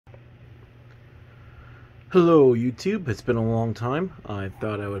Hello YouTube, it's been a long time. I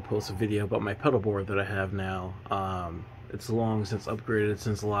thought I would post a video about my pedal board that I have now. It's long since upgraded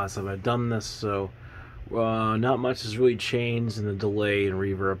since the last time I've done this, so not much has really changed in the delay and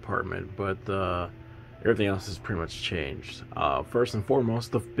reverb department, but everything else has pretty much changed. First and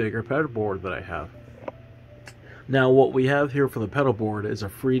foremost, the bigger pedal board that I have. Now what we have here for the pedal board is a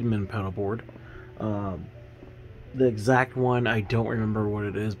Friedman pedal board. The exact one, I don't remember what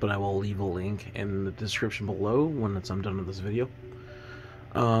it is, but I will leave a link in the description below when I'm done with this video.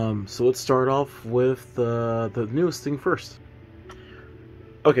 So let's start off with the newest thing first.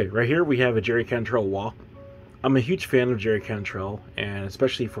 Okay, right here we have a Jerry Cantrell wah. I'm a huge fan of Jerry Cantrell, and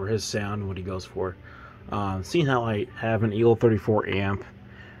especially for his sound and what he goes for. Seeing how I have an EL34 amp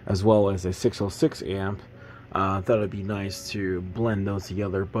as well as a 606 amp, thought it'd be nice to blend those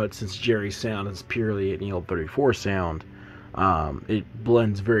together, but since Jerry's sound is purely an EL34 sound, it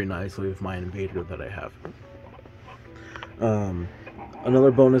blends very nicely with my Invader that I have.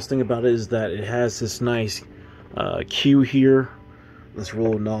 Another bonus thing about it is that it has this nice cue here, this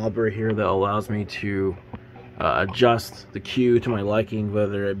little knob right here that allows me to adjust the cue to my liking,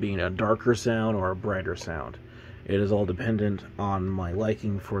 whether it being a darker sound or a brighter sound. It is all dependent on my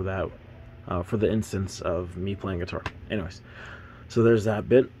liking for that. For the instance of me playing guitar. Anyways, so there's that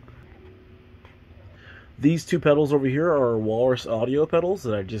bit. These two pedals over here are Walrus audio pedals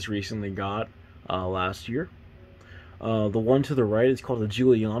that I just recently got last year. The one to the right is called the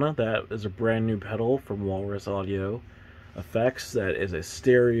Juliana. That is a brand new pedal from Walrus Audio Effects. That is a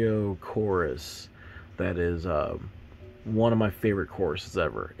stereo chorus. That is one of my favorite choruses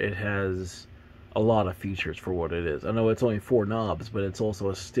ever. It has a lot of features for what it is. I know it's only 4 knobs, but it's also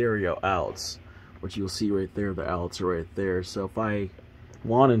a stereo outs, which you'll see right there. The outs are right there. So if I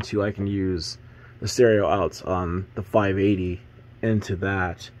wanted to, I can use the stereo outs on the 580 into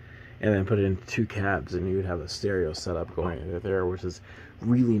that, and then put it into 2 cabs, and you would have a stereo setup going there, which is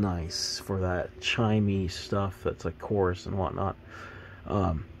really nice for that chimey stuff that's like chorus and whatnot.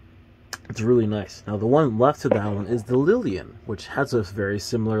 It's really nice. Now the one left to that one is the Lillian, which has a very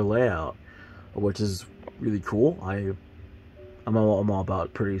similar layout, which is really cool. I'm all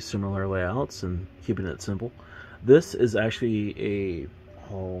about pretty similar layouts and keeping it simple. This is actually a,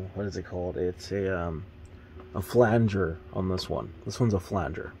 what is it called? It's a flanger on this one. This one's a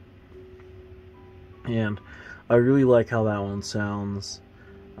flanger. And I really like how that one sounds.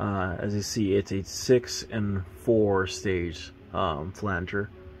 As you see, it's a 6 and 4 stage flanger.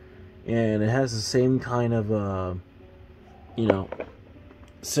 And it has the same kind of, you know,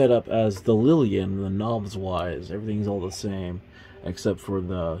 setup as the Lillian, the knobs wise. Everything's all the same except for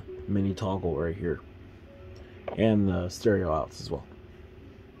the mini toggle right here and the stereo outs as well.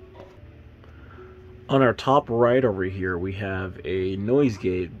 On our top right over here we have a noise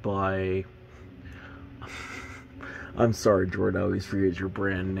gate by I'm sorry Jordan, I always forget your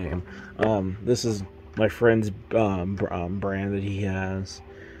brand name. This is my friend's brand that he has,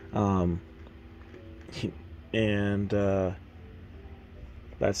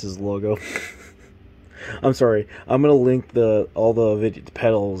 that's his logo. I'm sorry. I'm gonna link all the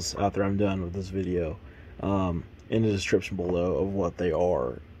pedals after I'm done with this video in the description below of what they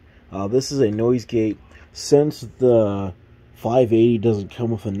are. This is a noise gate. Since the 580 doesn't come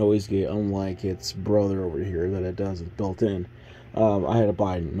with a noise gate, unlike its brother over here that it does, it's built in. I had to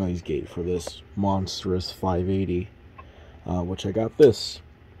buy a noise gate for this monstrous 580, which I got this,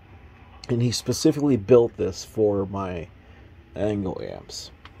 and he specifically built this for my engl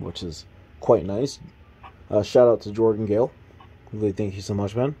amps, which is quite nice. Shout out to Jordan Gale. Really, thank you so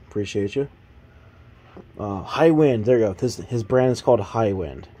much, man. Appreciate you. High Wind, there you go. His brand is called High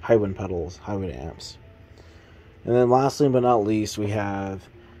Wind. High Wind pedals, High Wind amps. And then lastly but not least, we have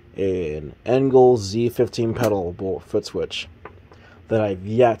an engl Z15 pedal foot switch that I've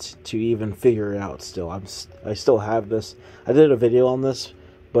yet to even figure out still. I still have this. I did a video on this,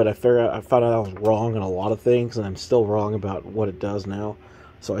 but I found out I was wrong on a lot of things, and I'm still wrong about what it does now.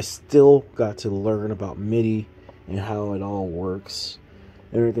 So I still got to learn about MIDI and how it all works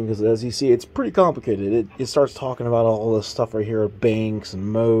and everything, because as you see, it's pretty complicated. It starts talking about all this stuff right here, banks and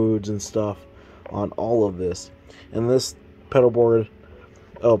modes and stuff on all of this. And this pedal board,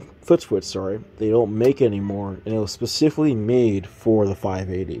 foot switch, sorry, they don't make anymore, and it was specifically made for the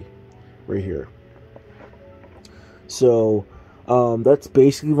 580 right here. So that's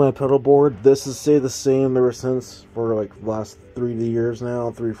basically my pedal board. This has stayed the same ever since, for like the last 3 years now,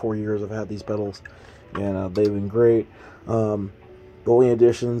 3-4 years I've had these pedals, and they've been great. The only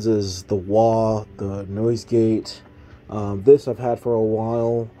additions is the wah, the noise gate. This I've had for a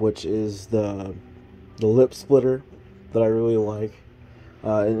while, which is the lip splitter that I really like.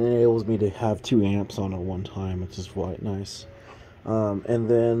 It enables me to have 2 amps on at one time, which is quite nice. And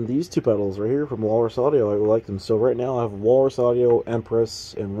then these 2 pedals right here from Walrus Audio, I like them. So right now I have Walrus Audio,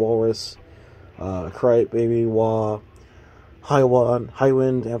 Empress, and Walrus, Cryte, Baby, Wah, High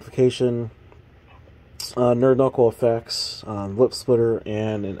Wind Amplification, Nerd Knuckle Effects, Lip Splitter,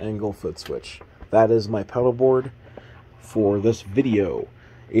 and an engl foot switch. That is my pedal board for this video.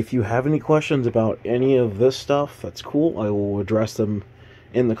 If you have any questions about any of this stuff, that's cool. I will address them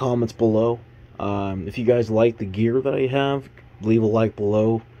in the comments below. If you guys like the gear that I have, leave a like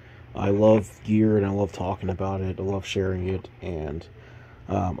below. I love gear and I love talking about it. I love sharing it and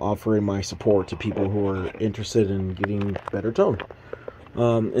offering my support to people who are interested in getting better tone.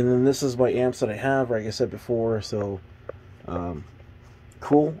 And then this is my amps that I have, like I said before. So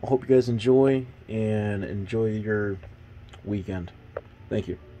cool. I hope you guys enjoy and enjoy your weekend. Thank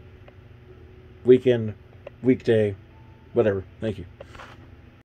you. Weekend, weekday, whatever. Thank you.